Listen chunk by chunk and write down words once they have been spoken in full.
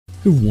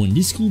Hey everyone,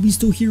 this is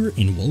KiloBisto here,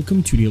 and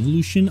welcome to the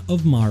evolution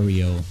of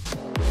Mario.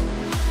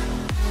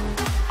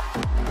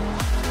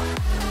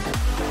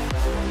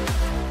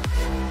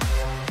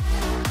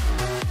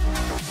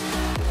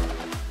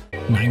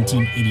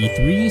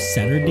 (1983)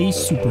 Saturday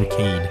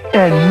Supercade.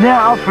 And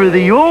now for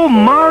the old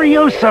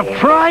Mario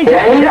surprise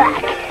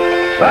attack!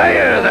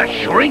 Fire the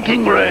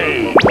shrinking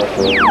ray!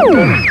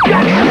 Oh,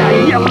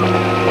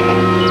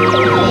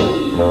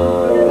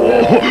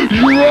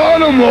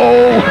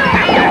 Geronimo!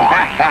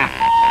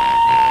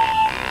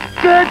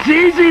 That's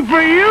easy for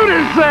you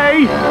to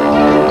say!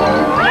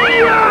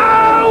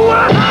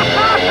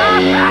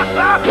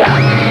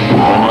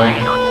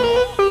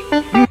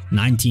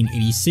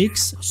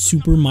 1986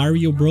 Super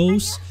Mario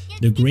Bros.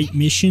 The Great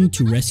Mission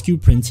to Rescue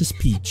Princess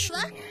Peach.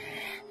 Mario!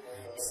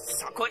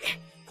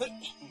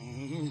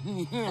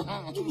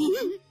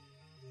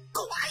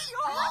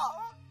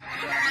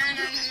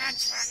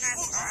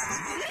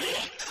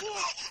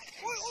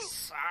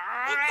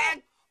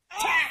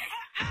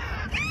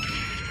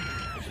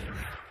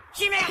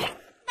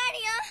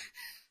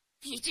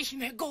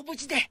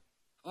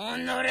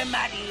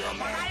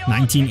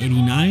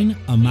 1989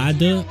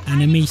 Amada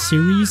anime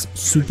series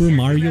Super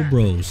Mario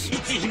Bros.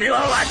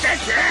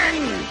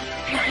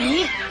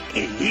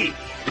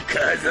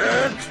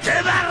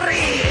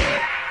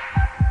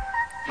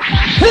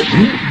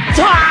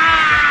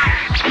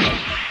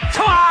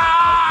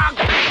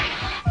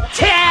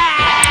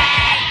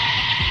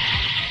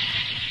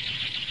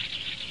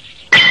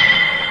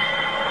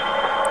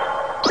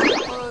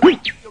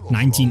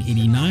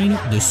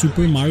 (1989) The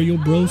Super Mario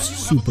Bros.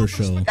 Super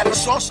Show. Got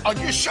sauce on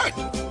your shirt,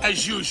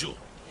 as usual.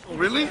 Oh,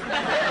 really?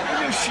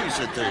 Your shoes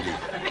are dirty.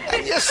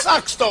 And your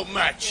socks don't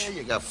match. Yeah,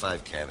 you got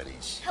 5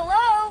 cavities.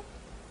 Hello?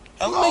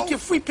 We'll make you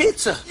free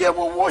pizza. Yeah,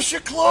 well, wash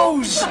your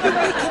clothes. We'll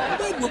make you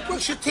bed. We'll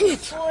brush your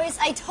teeth. Boys,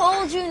 I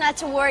told you not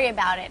to worry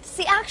about it.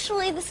 See,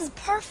 actually, this is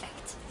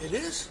perfect. It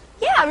is?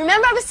 Yeah,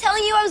 remember I was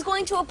telling you I was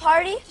going to a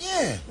party?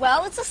 Yeah.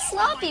 Well, it's a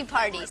sloppy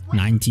party.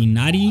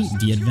 1990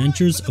 The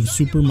Adventures of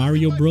Super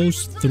Mario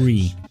Bros.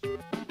 3.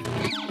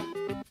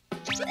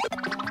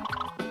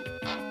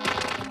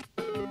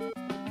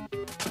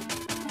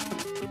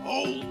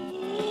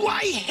 Oh,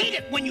 I hate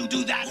it when you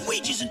do that.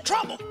 Luigi's in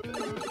trouble.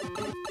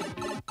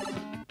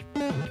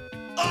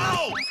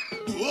 Oh!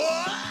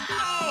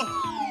 Whoa!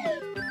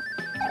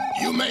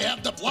 You may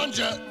have the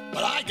plunger,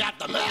 but I got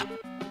the map.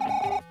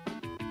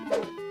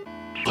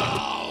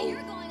 Oh!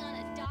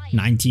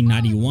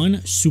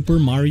 1991 Super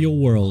Mario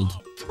World.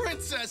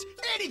 Princess,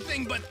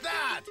 anything but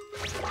that!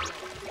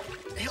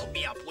 Help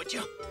me up, would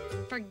you?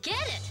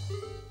 Forget it!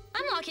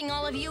 I'm locking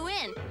all of you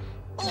in.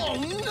 Oh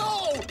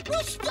no!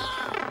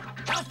 Stop!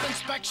 Health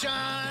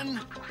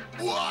inspection!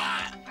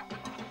 What?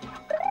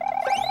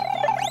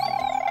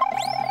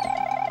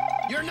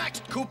 You're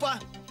next,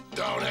 Koopa.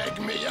 Don't egg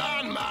me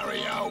on,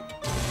 Mario.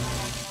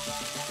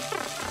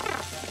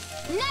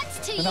 Nuts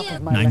to you!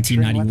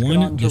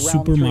 1991 The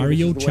Super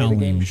Mario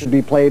Challenge. Should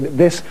be played.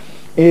 This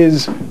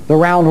is the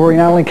round where we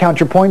not only count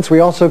your points, we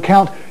also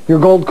count your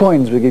gold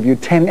coins. We give you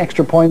 10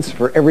 extra points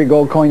for every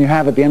gold coin you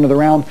have at the end of the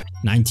round.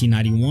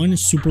 1991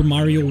 Super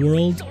Mario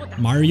World,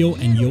 Mario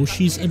and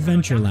Yoshi's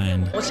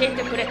Adventureland.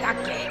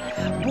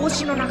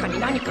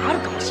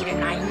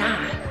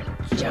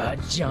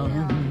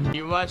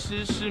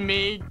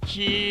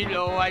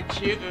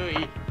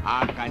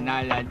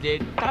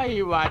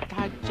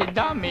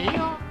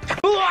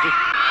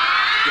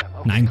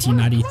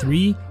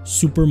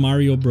 Super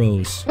Mario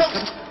Bros. No,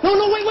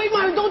 wait,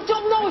 Mario, don't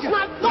jump, no, it's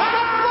not, no,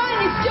 that's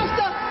fine, it's just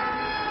a...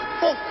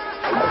 Oh.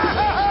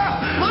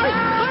 Mario!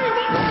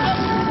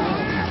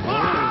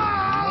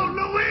 Oh,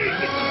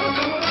 Luigi!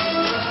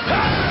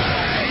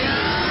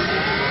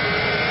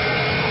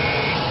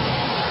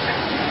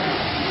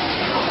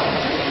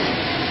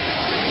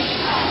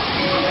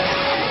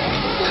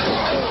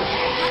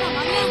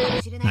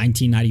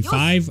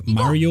 1995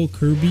 Mario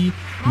Kirby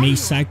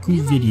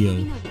Meisaku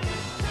video.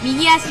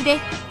 右足で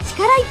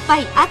力いっぱ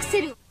いアク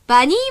セル、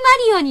バニー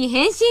マリオに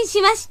変身し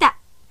ました。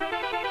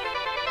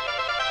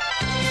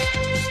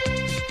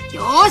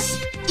よーし、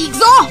行く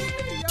ぞ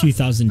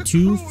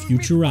2002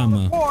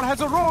 Futurama. War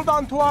has rolled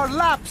onto our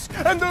laps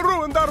and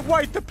ruined our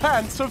white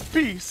pants of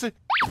peace.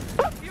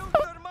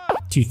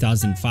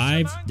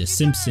 2005 The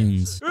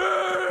Simpsons.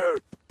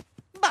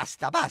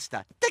 Basta.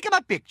 Take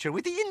my picture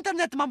with the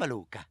internet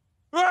mamaluca.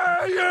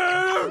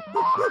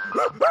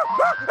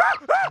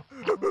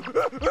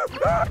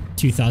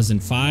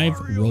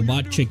 2005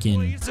 Robot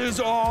Chicken. This is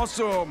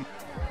awesome.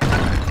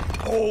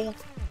 Oh,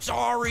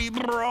 sorry,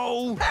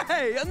 bro.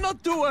 Hey,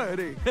 not to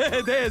worry.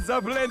 There's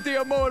plenty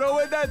of more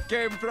where that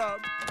came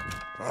from.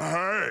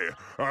 Hey,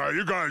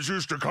 you guys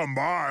used to come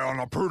by on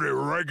a pretty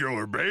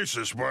regular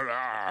basis, but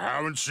I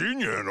haven't seen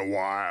you in a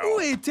while.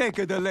 We take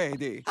the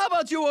lady. How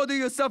about you order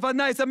yourself a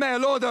nice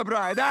mail order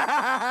bride?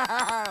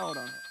 Hold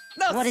on.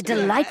 What a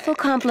delightful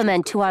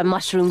compliment to our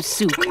mushroom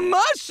soup.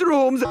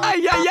 Mushrooms?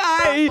 Ay, ay,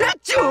 ay!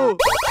 Achoo!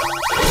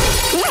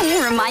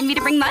 Remind me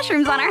to bring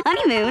mushrooms on our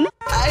honeymoon.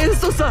 I'm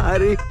so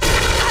sorry.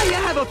 I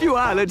have a few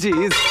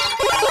allergies.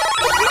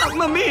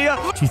 Mamma mia!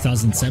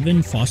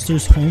 2007,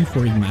 Foster's Home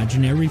for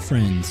Imaginary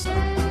Friends.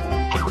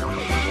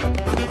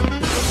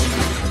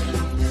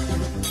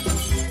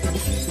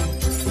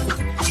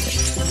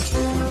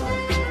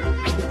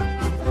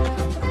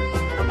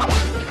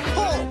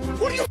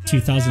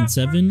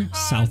 2007,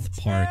 South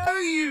Park.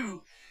 Are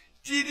you?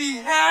 Did he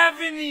have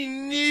any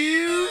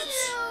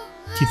news?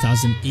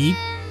 2008,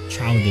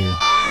 Chowder.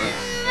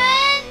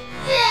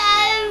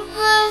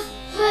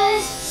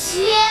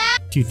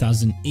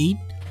 2008,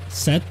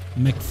 Seth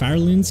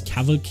MacFarlane's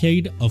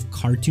Cavalcade of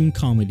Cartoon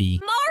Comedy.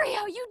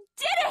 Mario, you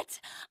did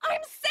it!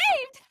 I'm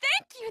saved!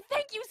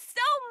 Thank you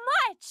so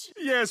much!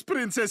 Yes,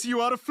 princess,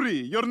 you are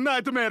free. Your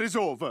nightmare is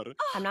over.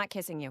 I'm not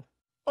kissing you.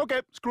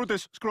 Okay, screw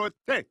this, screw it.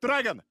 Hey,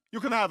 Dragon,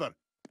 you can have her.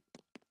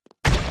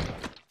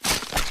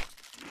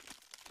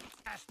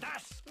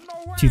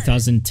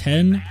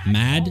 2010,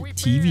 Mad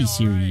TV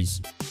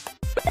series.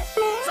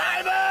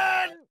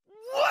 Simon!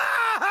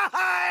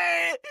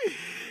 Why?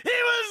 He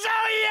was so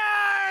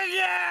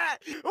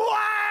young!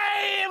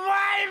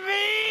 Why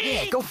me?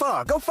 Yeah, go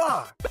far, go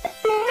far.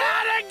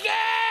 Not again!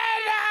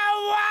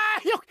 Why?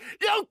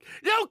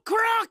 You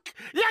crook!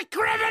 You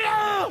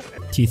criminal!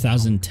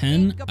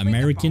 2010,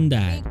 American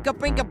Dad. Binka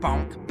binka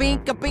bonk,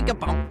 binka binka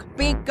bonk,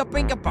 binka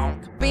binka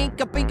bonk,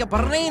 binka binka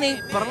berlini,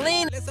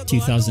 berlin.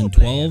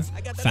 2012,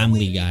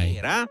 Family Guy.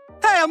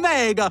 Hey,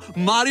 Omega!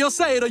 Mario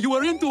said you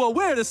were into a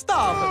weird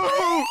stuff.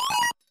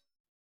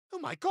 Oh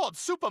my God,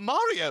 Super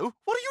Mario!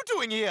 What are you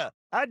doing here?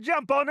 I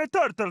jump on a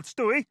turtle,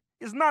 Stewie.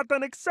 It's not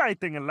an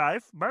exciting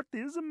life, but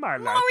is my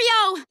life.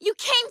 Mario, you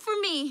came for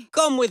me.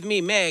 Come with me,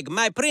 Meg,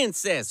 my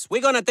princess.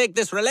 We're gonna take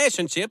this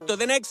relationship to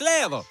the next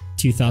level.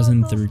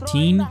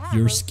 2013,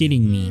 You're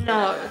Skitting Me.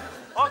 No.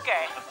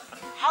 Okay,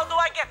 how do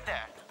I get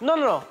there?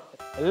 No.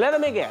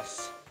 Let me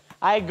guess.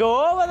 I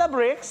go over the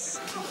bricks,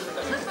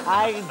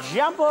 I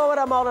jump over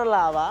the mountain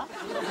lava,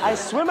 I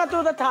swim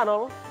through the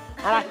tunnel,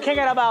 and I kick it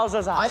at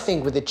Bowser's eye. I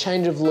think with a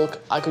change of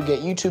look, I could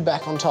get you two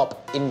back on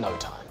top in no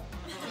time.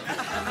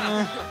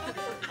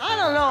 I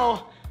don't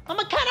know. I'm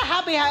kind of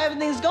happy how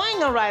everything's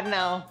going on right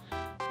now.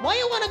 Why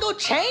you want to go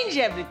change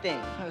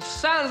everything?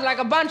 Sounds like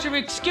a bunch of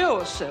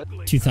excuses.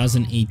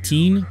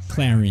 2018,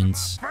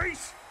 Clarence.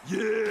 Face?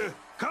 Yeah.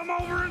 Come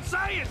over and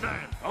say it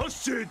then. I'll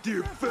say it to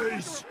your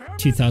face.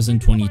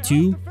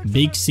 2022,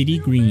 Big City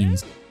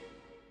Greens.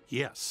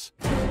 Yes.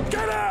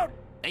 Get out!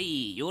 Hey,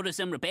 you order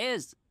some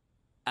repairs?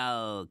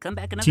 I'll come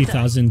back another time.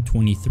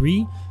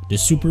 2023, The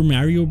Super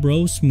Mario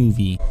Bros.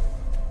 Movie.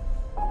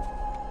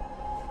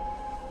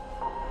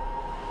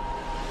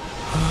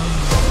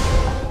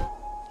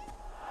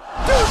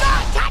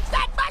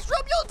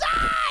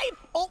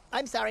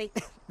 I'm sorry.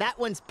 That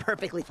one's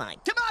perfectly fine.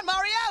 Come on,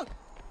 Mario!